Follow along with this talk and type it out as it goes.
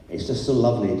It's just so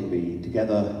lovely to be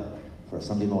together for a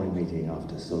Sunday morning meeting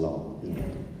after so long, isn't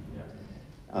it?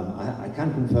 I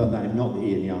can confirm that I'm not the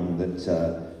Ian Young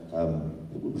that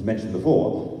was mentioned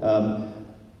before.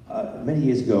 Many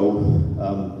years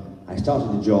ago, I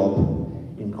started a job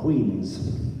in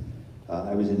Queens.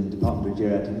 I was in the Department of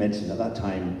Geriatric Medicine. At that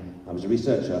time, I was a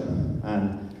researcher,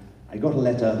 and I got a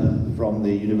letter from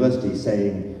the university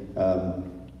saying,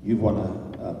 you've won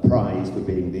a prize for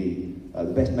being the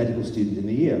best medical student in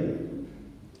the year.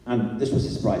 And this was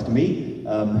a surprise to me,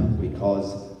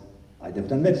 because I'd never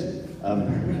done medicine.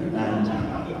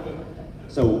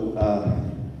 So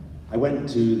I went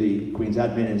to the Queen's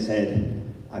admin and said,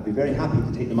 I'd be very happy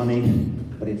to take the money,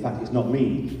 but in fact it's not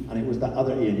me. And it was that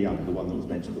other Ian Young, the one that was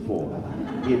mentioned before.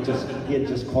 He had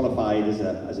just qualified as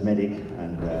a medic,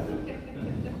 and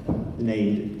the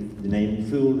name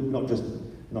fooled not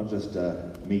just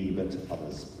me, but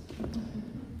others.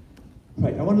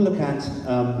 Right, I want to look at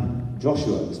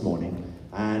Joshua this morning,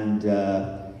 and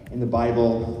in the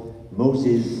Bible,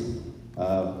 Moses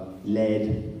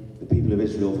led the people of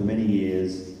Israel for many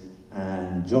years,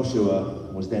 and Joshua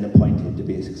was then appointed to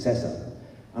be a successor.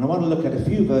 And I want to look at a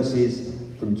few verses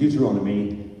from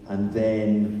Deuteronomy, and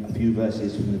then a few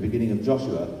verses from the beginning of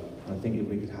Joshua. And I think if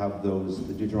we could have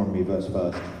the Deuteronomy verse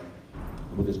first,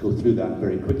 we'll just go through that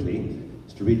very quickly,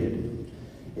 just to read it.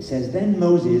 It says, Then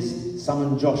Moses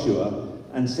summoned Joshua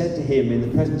and said to him in the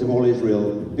presence of all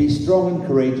Israel, Be strong and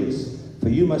courageous, for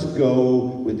you must go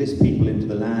with this people into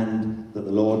the land that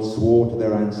the Lord swore to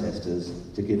their ancestors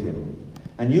to give him.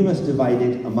 And you must divide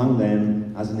it among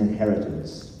them as an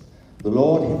inheritance. The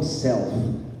Lord himself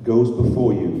goes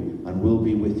before you and will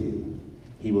be with you.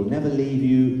 He will never leave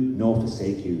you nor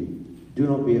forsake you. Do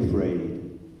not be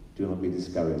afraid. Do not be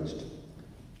discouraged.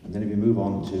 And then if you move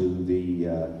on to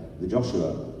the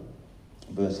Joshua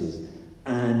verses,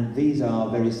 and these are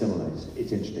very similar.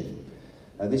 It's interesting.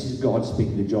 This is God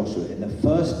speaking to Joshua. In the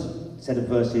first set of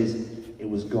verses, it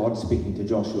was God speaking to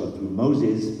Joshua through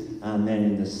Moses, and then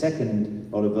in the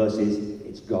second lot of verses,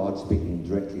 it's God speaking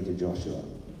directly to Joshua.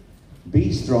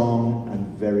 Be strong and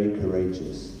very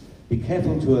courageous. Be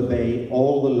careful to obey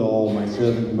all the law my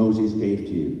servant Moses gave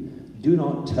to you. Do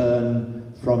not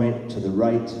turn from it to the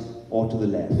right or to the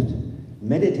left.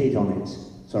 Meditate on it.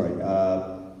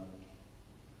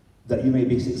 That you may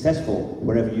be successful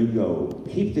wherever you go.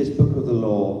 Keep this book of the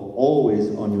law always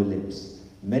on your lips.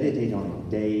 Meditate on it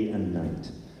day and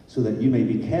night, so that you may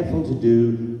be careful to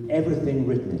do everything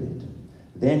written in it.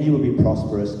 Then you will be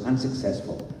prosperous and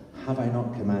successful. Have I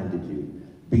not commanded you?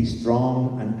 Be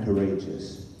strong and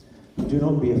courageous. Do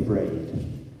not be afraid.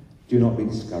 Do not be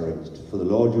discouraged, for the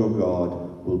Lord your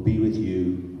God will be with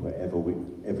you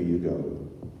wherever you go.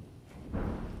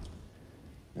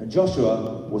 Now,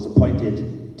 Joshua was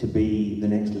appointed to be the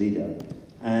next leader,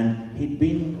 and he'd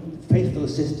been faithful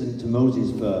assistant to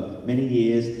Moses for many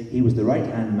years. He was the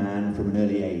right-hand man from an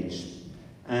early age.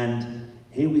 And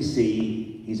here we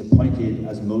see he's appointed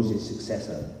as Moses'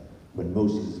 successor when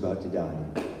Moses is about to die.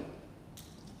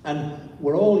 And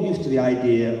we're all used to the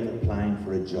idea of applying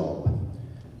for a job.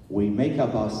 We make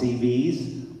up our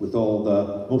CVs with all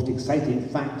the most exciting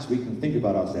facts we can think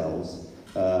about ourselves,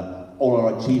 all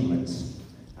our achievements,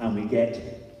 and we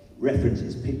get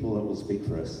references, people that will speak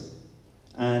for us.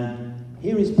 And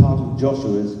here is part of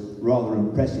Joshua's rather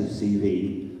impressive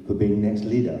CV for being next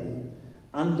leader.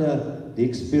 Under the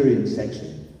experience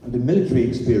section, under military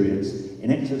experience, in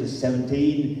Exodus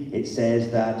 17, it says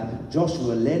that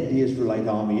Joshua led the Israelite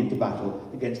army into battle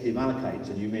against the Amalekites.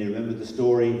 And you may remember the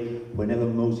story, whenever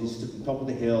Moses stood at the top of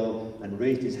the hill and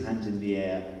raised his hands in the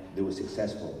air, they were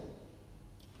successful.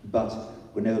 But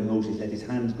whenever Moses let his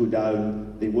hands go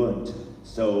down, they weren't.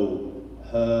 So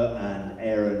Hur and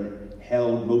Aaron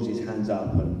held Moses' hands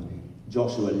up, and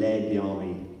Joshua led the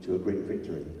army to a great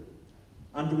victory.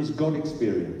 Under his God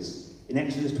experience, in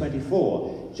Exodus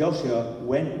 24, Joshua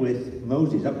went with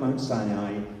Moses up Mount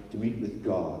Sinai to meet with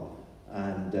God.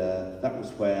 And that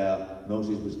was where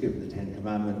Moses was given the Ten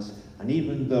Commandments. And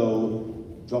even though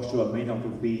Joshua may not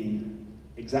have been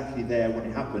exactly there when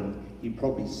it happened, he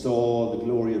probably saw the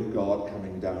glory of God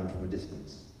coming down from a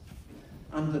distance.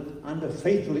 Under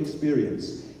faithful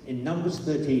experience, in Numbers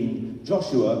 13,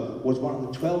 Joshua was one of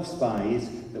the 12 spies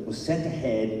that was sent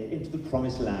ahead into the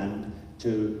promised land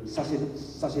to suss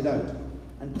it out.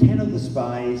 And 10 of the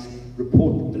spies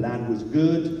reported the land was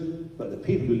good, but the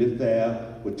people who lived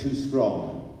there were too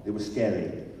strong. They were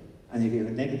scary. And they gave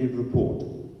a negative report.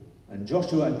 And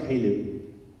Joshua and Caleb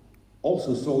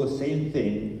also saw the same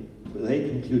thing, but they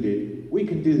concluded, we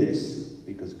can do this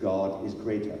because God is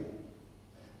greater.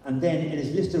 And then in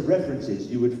his list of references,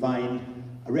 you would find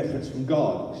a reference from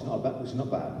God, which is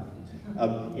not bad.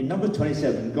 In Numbers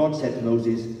 27, God said to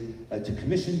Moses to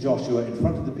commission Joshua in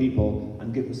front of the people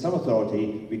and give him some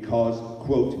authority because,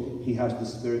 quote, he has the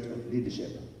spirit of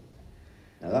leadership.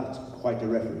 Now that's quite a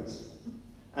reference.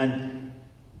 And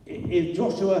if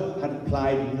Joshua had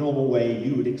applied in the normal way,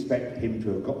 you would expect him to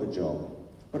have got the job.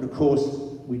 But of course,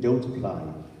 we don't apply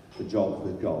for jobs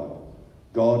with God.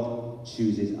 God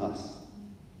chooses us.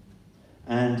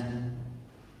 And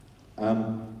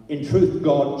in truth,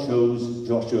 God chose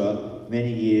Joshua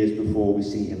many years before we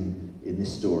see him in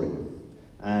this story.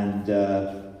 And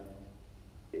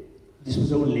this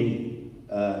was only,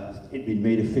 it'd been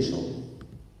made official.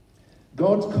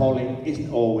 God's calling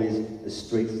isn't always as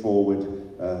straightforward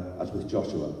as with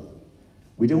Joshua.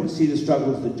 We don't see the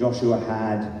struggles that Joshua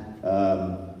had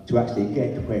to actually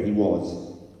get where he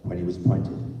was when he was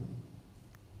appointed.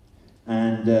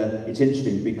 And it's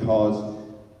interesting because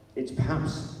it's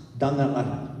perhaps done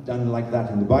like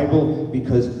that in the Bible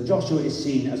because Joshua is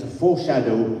seen as a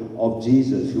foreshadow of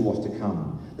Jesus who was to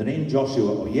come. The name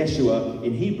Joshua or Yeshua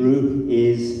in Hebrew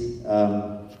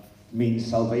means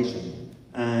salvation,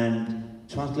 and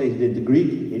translated into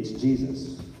Greek it's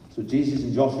Jesus. So Jesus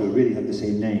and Joshua really have the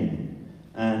same name.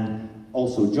 And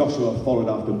also Joshua followed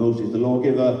after Moses the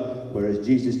lawgiver, whereas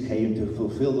Jesus came to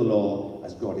fulfill the law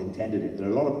as God intended it. There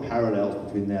are a lot of parallels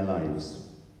between their lives.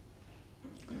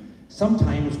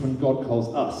 Sometimes when God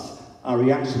calls us, our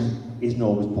reaction isn't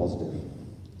always positive.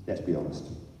 Let's be honest.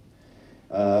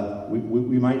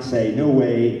 We might say, no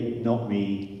way, not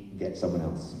me, get someone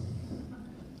else.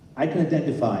 I can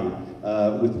identify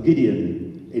with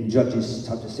Gideon in Judges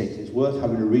chapter 6. It's worth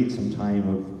having to read some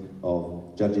time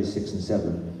of Judges 6 and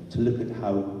 7 to look at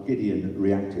how Gideon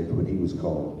reacted when he was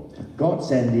called. God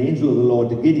sent the angel of the Lord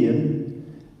to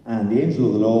Gideon, and the angel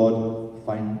of the Lord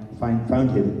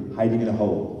found him hiding in a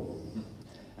hole.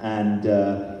 And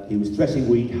he was threshing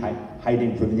wheat,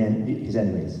 hiding from his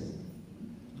enemies.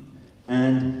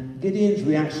 And Gideon's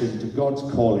reaction to God's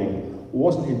calling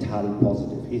wasn't entirely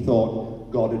positive. He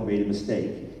thought God had made a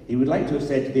mistake. He would like to have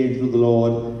said to the angel of the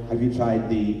Lord, have you tried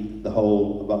the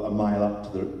hole about a mile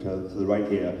up to the right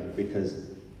here? Because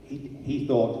he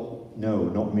thought, no,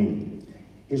 not me.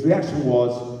 His reaction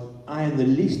was, I am the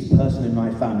least person in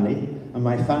my family, and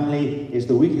my family is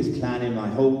the weakest clan in my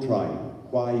whole tribe.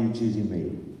 Why are you choosing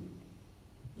me?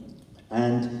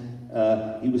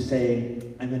 And he was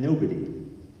saying, I'm a nobody.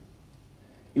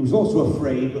 He was also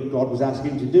afraid what God was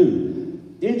asking him to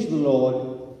do. The angel of the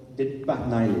Lord didn't bat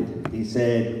an eyelid. He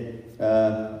said,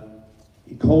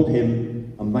 he called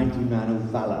him a mighty man of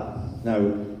valor. Now,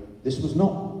 he was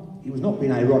not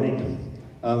being ironic.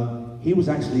 He was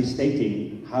actually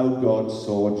stating how God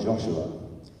saw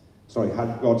how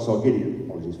God saw Gideon.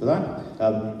 Apologies for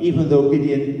that. Even though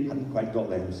Gideon hadn't quite got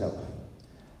there himself.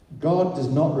 God does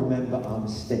not remember our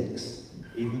mistakes,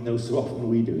 even though so often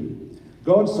we do.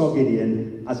 God saw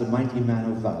Gideon as a mighty man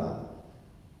of valor,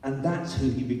 and that's who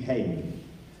he became.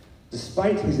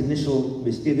 Despite his initial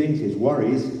misgivings, his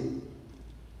worries,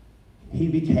 he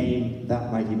became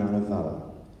that mighty man of valor.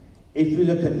 If you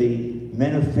look at the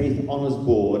Men of Faith Honours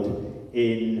Board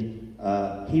in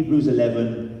Hebrews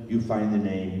 11, you find the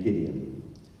name Gideon.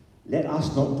 Let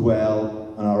us not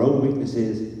dwell on our own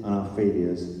weaknesses and our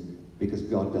failures, because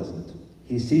God doesn't.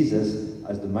 He sees us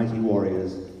as the mighty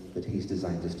warriors that he's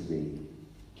designed us to be.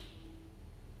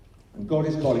 And God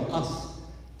is calling us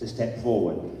to step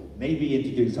forward, maybe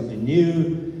into doing something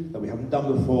new that we haven't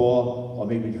done before, or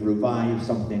maybe to revive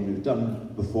something we've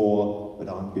done before but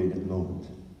aren't doing at the moment.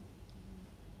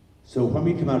 So when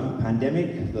we come out of the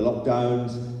pandemic, the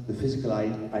lockdowns, the physical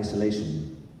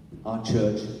isolation, our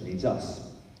church needs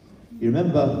us. You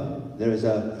remember there is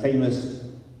a famous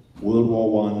World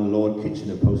War I Lord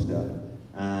Kitchener poster,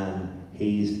 and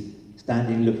he's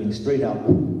standing looking straight out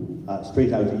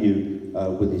at you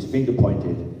with his finger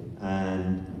pointed,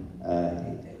 and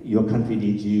your country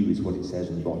needs you is what it says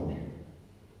on the bottom.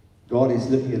 God is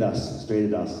looking at us, straight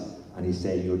at us, and he's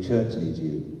saying your church needs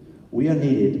you. We are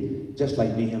needed, just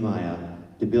like Nehemiah,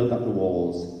 to build up the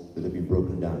walls that have been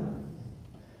broken down.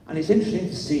 And it's interesting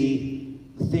to see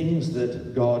the things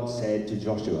that God said to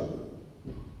Joshua.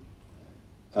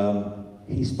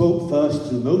 He spoke first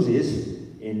to Moses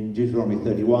in Deuteronomy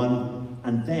 31,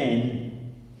 and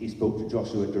then he spoke to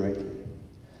Joshua directly.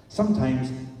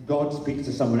 Sometimes God speaks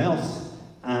to someone else,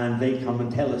 and they come and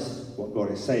tell us what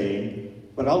God is saying,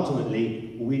 but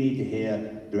ultimately we need to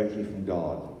hear directly from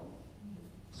God.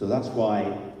 So that's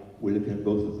why we're looking at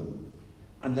both of them.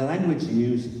 And the language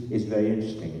used is very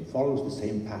interesting. It follows the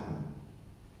same pattern.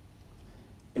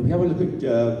 If we have a look at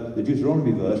the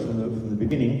Deuteronomy verse from the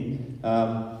beginning,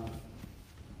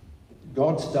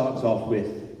 God starts off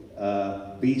with,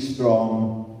 be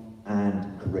strong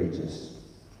and courageous.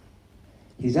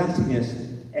 He's asking us to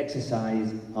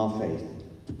exercise our faith,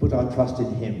 to put our trust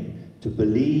in him, to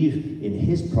believe in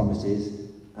his promises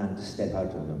and to step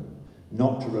out on them,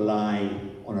 not to rely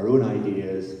on our own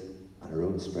ideas and our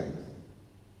own strength.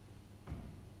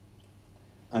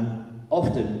 And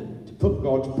often, to put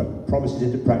God's promises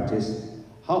into practice,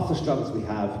 half the struggles we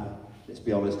have, let's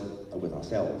be honest, are with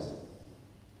ourselves.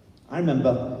 I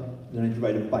remember learning to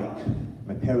ride a bike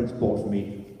my parents bought for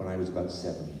me when I was about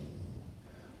 7.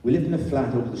 We lived in a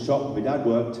flat over the shop where my dad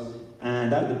worked,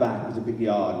 and out the back was a big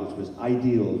yard which was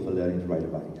ideal for learning to ride a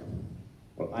bike.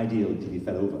 Well, ideal until you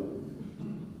fell over.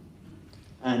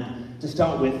 And to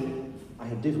start with, I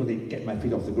had difficulty getting my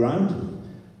feet off the ground,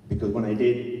 because when I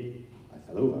did, I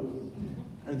fell over.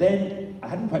 And then I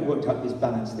hadn't quite worked out this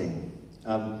balance thing.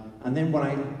 And then when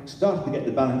I started to get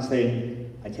the balance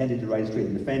thing, I tended to ride straight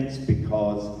in the fence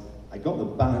because I got the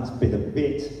balance bit a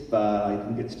bit, but I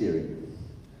couldn't get steering.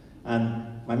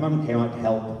 And my mum came out to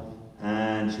help,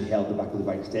 and she held the back of the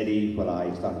bike steady while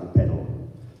I started to pedal.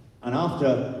 And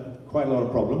after quite a lot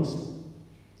of problems,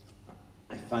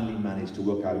 I finally managed to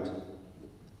work out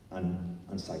and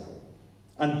cycle.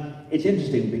 And it's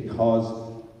interesting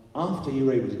because after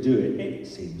you're able to do it, it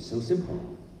seems so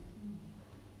simple.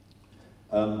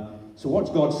 So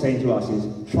what God's saying to us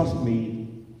is, trust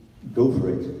me, go for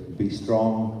it, be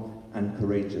strong and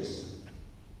courageous.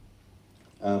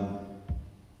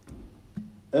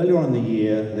 Earlier on in the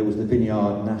year, there was the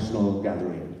Vineyard National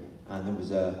Gathering, and there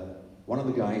was one of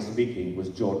the guys speaking was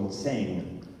Jordan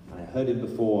Singh. I heard him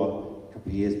before a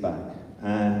couple of years back,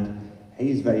 and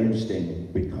he's very interesting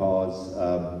because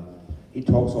he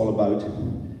talks all about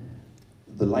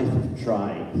the life of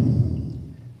try.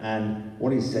 And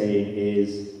what he's saying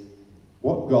is,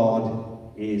 what God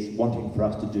is wanting for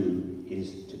us to do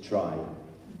is to try.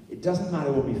 It doesn't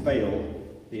matter what we fail,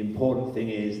 the important thing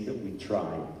is that we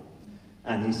try.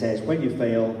 And he says, when you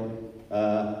fail,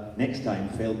 next time,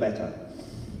 fail better.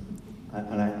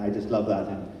 And I just love that.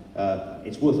 And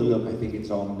it's worth a look. I think it's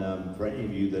on, for any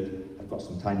of you that have got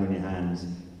some time on your hands,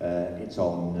 it's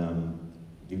on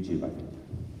YouTube, I think.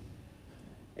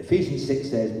 Ephesians 6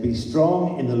 says, be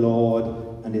strong in the Lord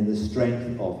and in the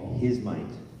strength of his might.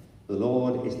 The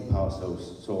Lord is the power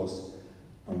source,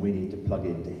 and we need to plug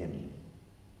into him.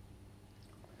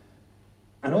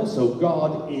 And also,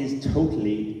 God is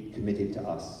totally committed to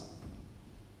us.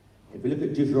 If we look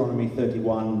at Deuteronomy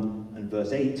 31 and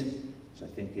verse 8, which I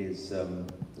think is the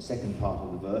second part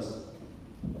of the verse,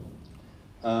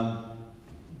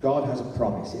 God has a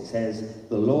promise. It says,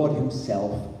 the Lord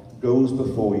himself goes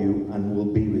before you and will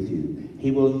be with you.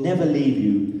 He will never leave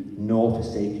you nor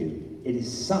forsake you. It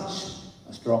is such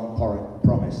a strong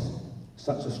promise,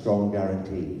 such a strong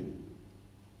guarantee.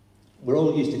 We're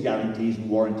all used to guarantees and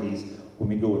warranties when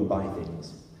we go and buy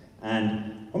things.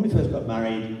 And when we first got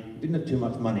married, we didn't have too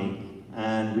much money,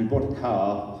 and we bought a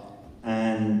car,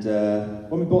 and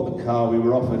when we bought the car, we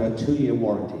were offered a 2-year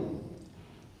warranty.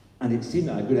 And it seemed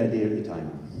like a good idea at the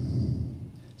time.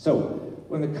 So,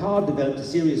 when the car developed a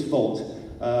serious fault,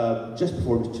 just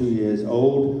before it was 2 years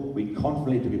old, we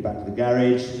confidently took it back to the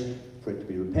garage for it to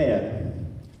be repaired,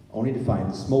 only to find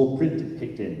the small print had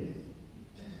kicked in.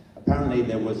 Apparently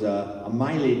there was a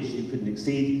mileage you couldn't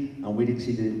exceed, and we'd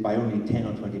exceeded it by only 10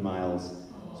 or 20 miles,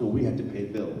 so we had to pay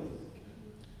the bill.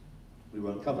 We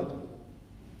weren't covered.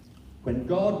 When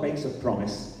God makes a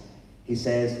promise, he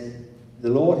says, the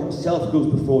Lord himself goes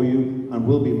before you and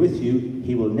will be with you.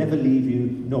 He will never leave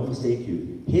you nor forsake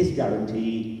you. His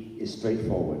guarantee is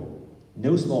straightforward.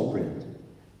 No small print,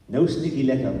 no sneaky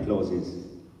let-up clauses,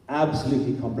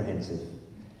 absolutely comprehensive.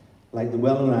 Like the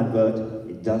well-known advert,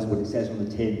 it does what it says on the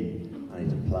tin,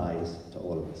 and it applies to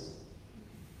all of us.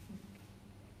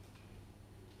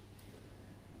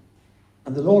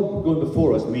 And the Lord going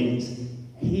before us means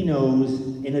he knows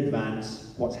in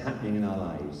advance what's happening in our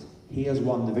lives. He has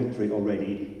won the victory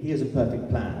already. He has a perfect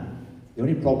plan. The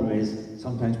only problem is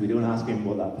sometimes we don't ask him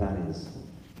what that plan is.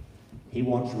 He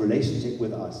wants a relationship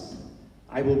with us.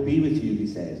 I will be with you, he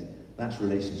says. That's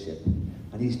relationship.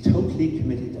 And he's totally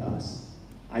committed to us.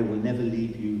 I will never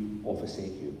leave you or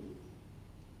forsake you.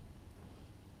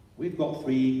 We've got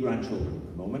 3 grandchildren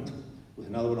at the moment, with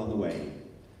another one on the way.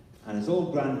 And as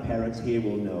all grandparents here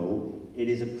will know, it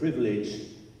is a privilege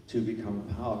to become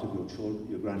part of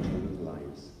your grandchildren's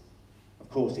lives. Of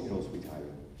course, it can also be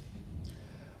tiring.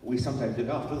 We sometimes look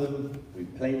after them, we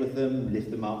play with them, lift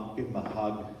them up, give them a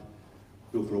hug,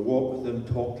 go for a walk with them,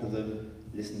 talk to them,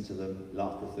 listen to them,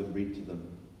 laugh with them, read to them,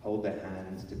 hold their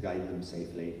hands to guide them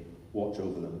safely, watch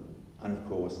over them, and of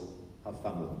course, have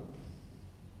fun with them.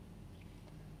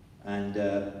 And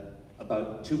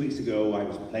about 2 weeks ago, I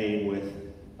was playing with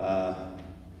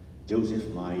Joseph,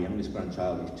 my youngest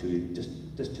grandchild, is 2,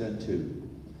 just turned 2.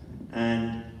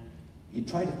 And he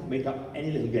tried to make up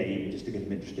any little game just to get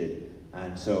him interested.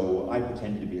 And so I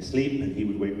pretended to be asleep, and he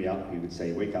would wake me up. He would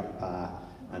say, "Wake up, Pa."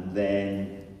 And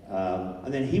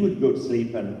then he would go to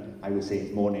sleep, and I would say,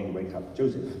 "It's morning, wake up,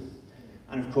 Joseph."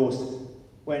 And of course,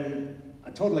 when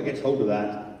a toddler gets hold of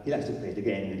that, he likes to play it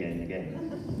again and again and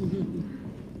again.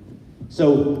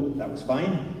 So that was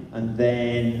fine. And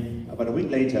then about a week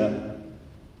later,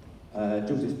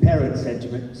 Joseph's parents said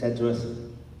to us,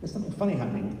 "There's something funny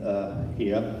happening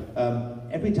here.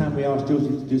 Every time we ask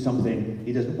Joseph to do something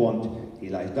he doesn't want, he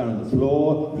lies down on the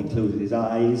floor, he closes his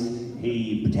eyes,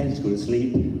 he pretends to go to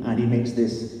sleep, and he makes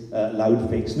this loud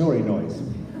fake snoring noise.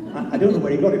 I don't know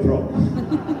where he got it from."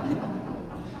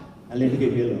 And Lily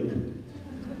gave me a look.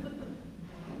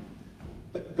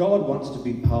 But God wants to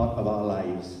be part of our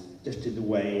lives, just in the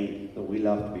way that we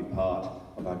love to be part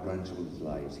of our grandchildren's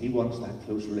lives. He wants that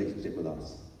close relationship with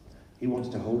us. He wants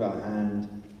to hold our hand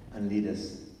and lead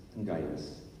us and guide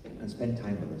us and spend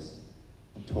time with us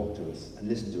and talk to us and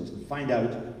listen to us and find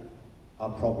out our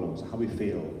problems, how we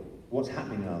feel, what's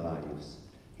happening in our lives.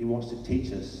 He wants to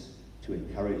teach us, to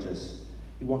encourage us.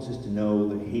 He wants us to know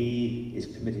that He is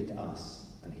committed to us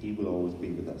and He will always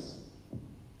be with us.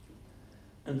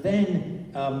 And then,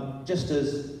 just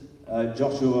as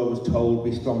Joshua was told,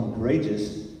 "Be strong and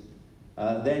courageous,"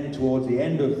 then towards the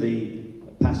end of the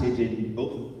passage in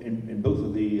both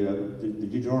of the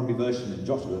Deuteronomy version and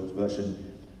Joshua's version,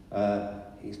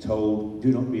 he's told,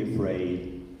 "Do not be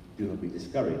afraid, do not be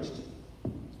discouraged."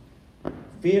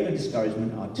 Fear and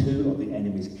discouragement are 2 of the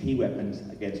enemy's key weapons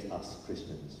against us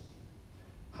Christians.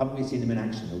 Haven't we seen them in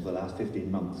action over the last 15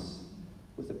 months?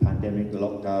 With the pandemic, the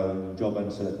lockdown, job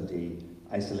uncertainty,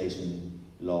 isolation,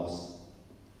 loss,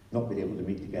 not being able to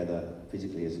meet together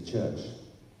physically as a church.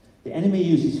 The enemy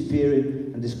uses fear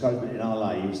and discouragement in our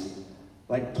lives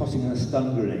like tossing a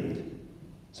stun grenade,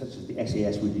 such as the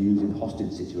SAS would use in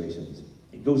hostage situations.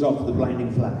 It goes off with a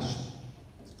blinding flash,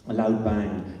 a loud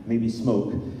bang, maybe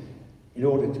smoke, in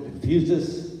order to confuse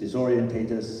us,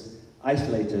 disorientate us,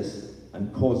 isolate us,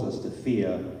 and cause us to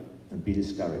fear and be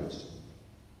discouraged.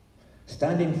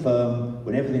 Standing firm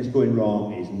when everything's going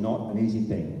wrong is not an easy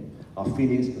thing. Our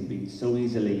feelings can be so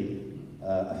easily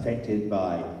affected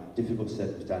by difficult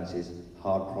circumstances,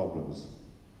 hard problems.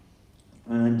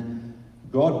 And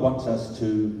God wants us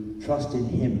to trust in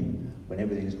Him when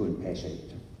everything is going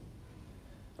pear-shaped.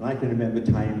 And I can remember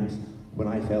times when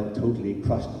I felt totally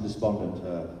crushed and despondent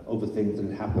over things that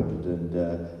had happened,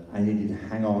 and I needed to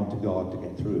hang on to God to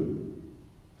get through.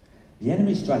 The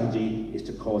enemy's strategy is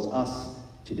to cause us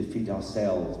to defeat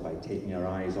ourselves by taking our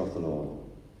eyes off the Lord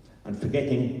and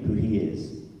forgetting who He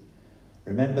is.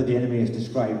 Remember, the enemy is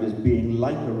described as being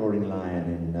like a roaring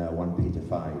lion in 1 Peter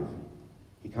 5.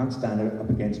 He can't stand up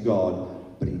against God,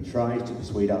 but he tries to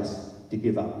persuade us to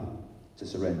give up, to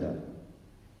surrender.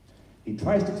 He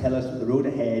tries to tell us that the road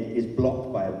ahead is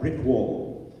blocked by a brick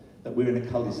wall, that we're in a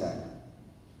cul-de-sac.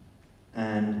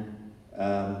 And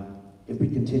if we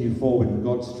continue forward in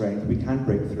God's strength, we can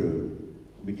break through.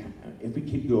 If we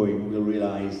keep going, we'll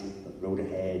realize that the road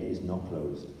ahead is not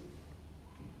closed.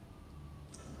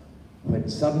 When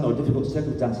sudden or difficult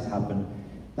circumstances happen,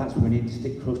 that's when we need to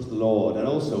stick close to the Lord, and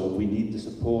also we need the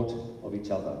support of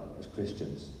each other as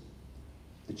Christians.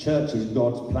 The church is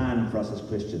God's plan for us as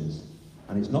Christians,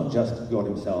 and it's not just God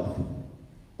Himself,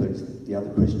 but it's the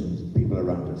other Christians, people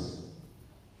around us.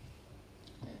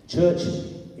 Church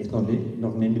is not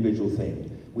an individual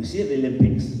thing. We see at the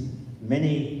Olympics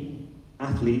many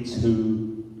athletes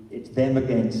who it's them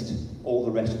against all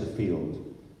the rest of the field,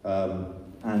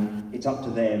 and it's up to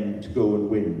them to go and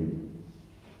win.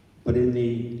 But in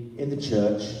the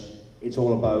church, it's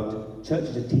all about, church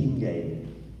is a team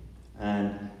game,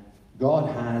 and God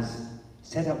has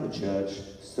set up the church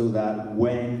so that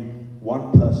when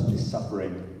one person is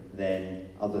suffering, then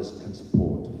others can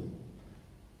support.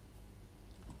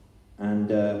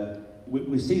 And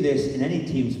we see this in any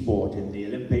team sport, in the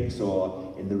Olympics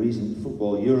or in the recent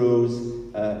football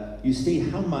Euros. You see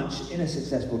how much in a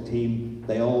successful team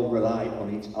they all rely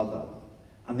on each other.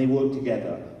 And they work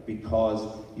together because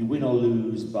you win or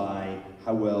lose by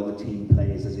how well the team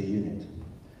plays as a unit.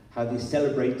 How they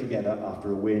celebrate together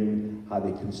after a win, how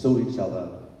they console each other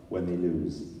when they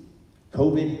lose.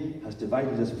 COVID has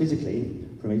divided us physically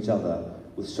from each other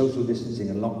with social distancing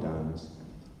and lockdowns.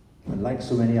 And like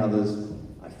so many others,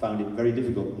 I found it very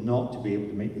difficult not to be able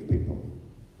to meet with people.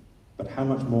 But how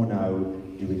much more now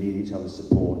do we need each other's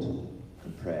support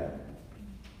and prayer?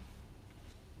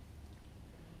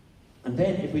 And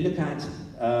then if we look at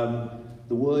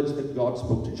the words that God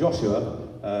spoke to Joshua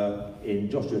in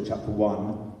Joshua chapter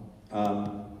 1,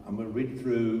 I'm going to read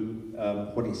through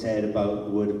what he said about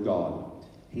the word of God.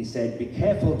 He said, "Be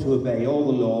careful to obey all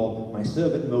the law my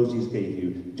servant Moses gave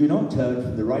you. Do not turn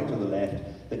from the right or the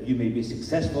left, that you may be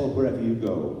successful wherever you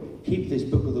go. Keep this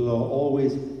book of the law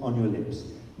always on your lips.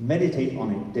 Meditate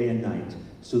on it day and night,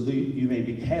 so that you may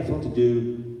be careful to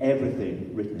do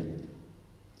everything written in it.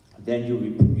 Then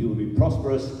you will be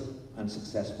prosperous and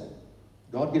successful."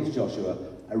 God gives Joshua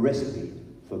a recipe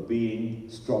for being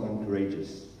strong and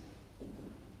courageous.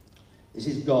 This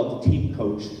is God, the team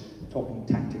coach, talking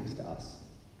tactics to us,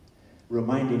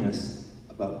 reminding us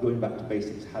about going back to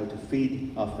basics, how to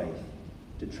feed our faith,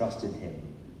 to trust in him,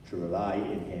 to rely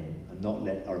in him, and not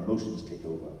let our emotions take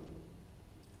over.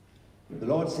 The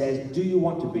Lord says, do you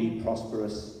want to be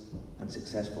prosperous and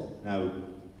successful? Now,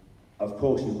 of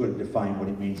course, you've got to define what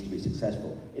it means to be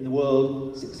successful. In the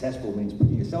world, successful means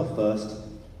putting yourself first,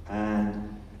 and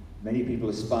many people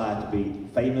aspire to be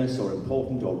famous or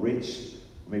important or rich,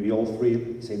 or maybe all three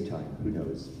at the same time, who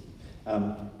knows.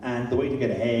 And the way to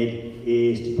get ahead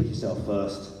is to put yourself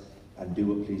first and do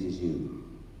what pleases you.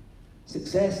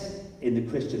 Success in the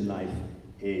Christian life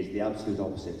is the absolute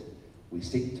opposite. We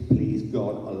seek to please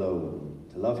God alone,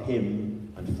 to love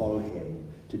him and follow him,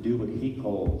 to do what he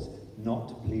calls, not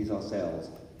to please ourselves,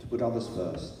 to put others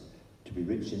first, to be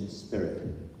rich in spirit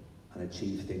and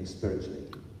achieve things spiritually.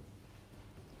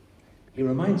 He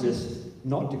reminds us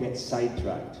not to get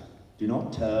sidetracked. Do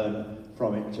not turn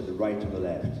from it to the right or the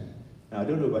left. Now, I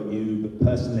don't know about you, but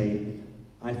personally,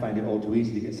 I find it all too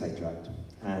easy to get sidetracked.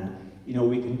 And, you know,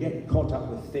 we can get caught up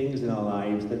with things in our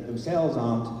lives that themselves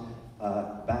aren't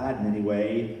bad in any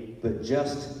way, but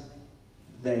just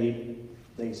they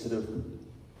sort of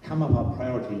come up our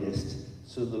priority list,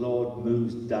 so the Lord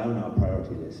moves down our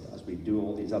priority list as we do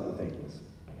all these other things.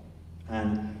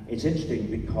 And it's interesting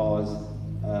because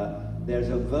there's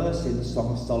a verse in the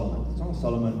Song of Solomon. The Song of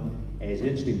Solomon is an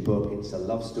interesting book. It's a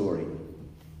love story,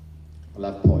 a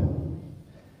love poem.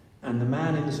 And the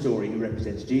man in the story, who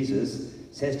represents Jesus,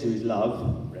 says to his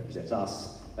love, represents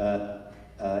us,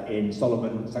 in Song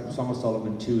of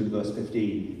Solomon 2 and verse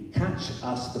 15, "Catch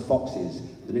us the foxes,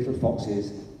 the little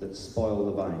foxes that spoil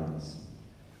the vines."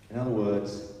 In other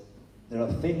words, there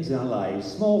are things in our lives,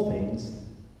 small things,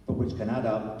 but which can add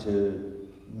up to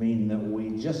mean that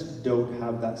we just don't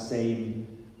have that same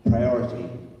priority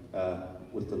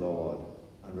with the Lord,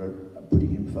 and we're putting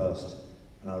him first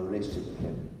in our relationship with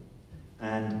him.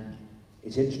 And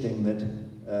it's interesting that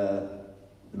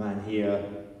the man here,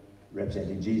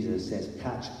 representing Jesus, says,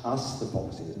 "Catch us the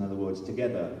foxes." In other words,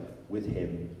 together with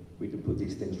him, we can put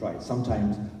these things right.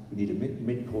 Sometimes we need a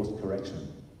mid-course correction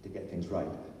to get things right.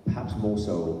 Perhaps more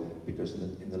so because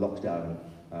in the lockdown,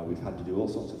 we've had to do all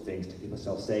sorts of things to keep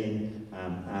ourselves sane.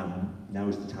 Now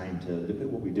is the time to look at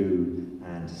what we do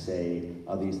and to say,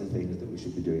 are these the things that we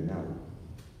should be doing now?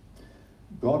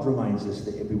 God reminds us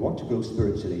that if we want to grow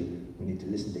spiritually, we need to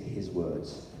listen to his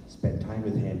words, spend time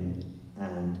with him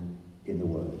and in the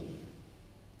Word.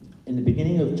 In the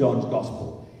beginning of John's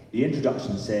Gospel, the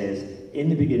introduction says, "In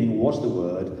the beginning was the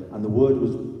Word, and the Word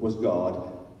was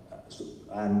God,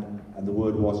 and the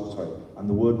Word was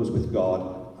with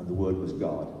God, and the Word was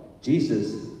God."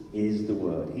 Jesus is the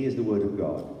Word. He is the Word of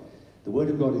God. The Word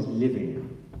of God is living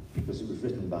because it was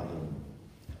written by him.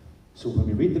 So when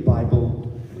we read the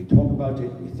Bible, we talk about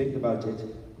it, we think about it,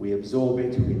 we absorb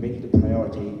it, we make it a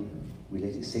priority, we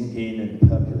let it sink in and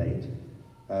percolate,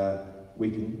 we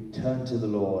can turn to the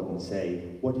Lord and say,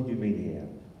 what did you mean here?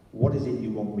 What is it you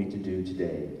want me to do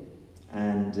today?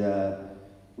 And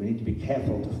we need to be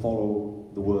careful to follow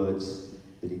the words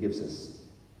that he gives us.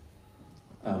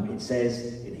 It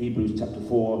says in Hebrews chapter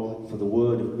 4, "For the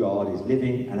word of God is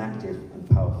living and active and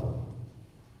powerful."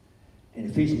 In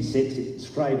Ephesians 6, it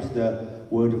describes the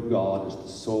word of God as the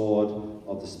sword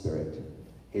of the Spirit.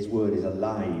 His word is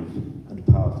alive and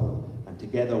powerful, and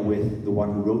together with the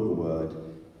one who wrote the word,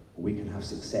 we can have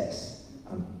success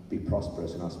and be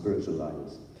prosperous in our spiritual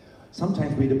lives.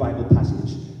 Sometimes we read a Bible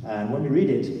passage, and when we read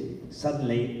it,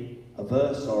 suddenly a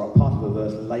verse or a part of a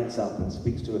verse lights up and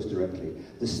speaks to us directly.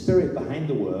 The spirit behind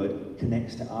the word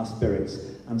connects to our spirits,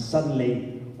 and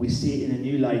suddenly we see it in a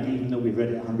new light, even though we've read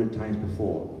it 100 times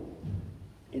before.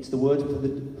 It's the word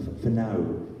for now.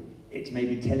 It's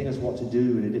maybe telling us what to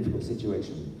do in a difficult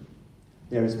situation.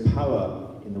 There is power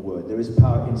in the word. There is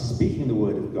power in speaking the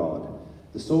word of God.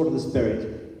 The sword of the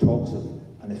Spirit talks of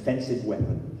an offensive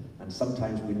weapon, and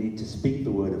sometimes we need to speak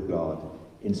the word of God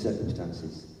in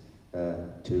circumstances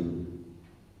to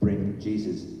bring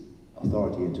Jesus'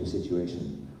 authority into a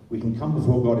situation. We can come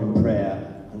before God in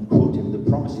prayer and quote him the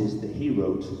promises that he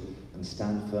wrote and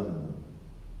stand firm on them.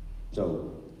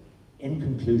 So, In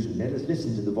conclusion, let us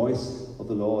listen to the voice of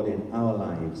the Lord in our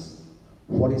lives.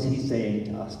 What is he saying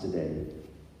to us today?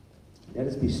 Let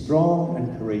us be strong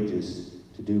and courageous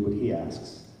to do what he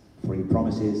asks, for he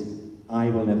promises,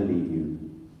 I will never leave you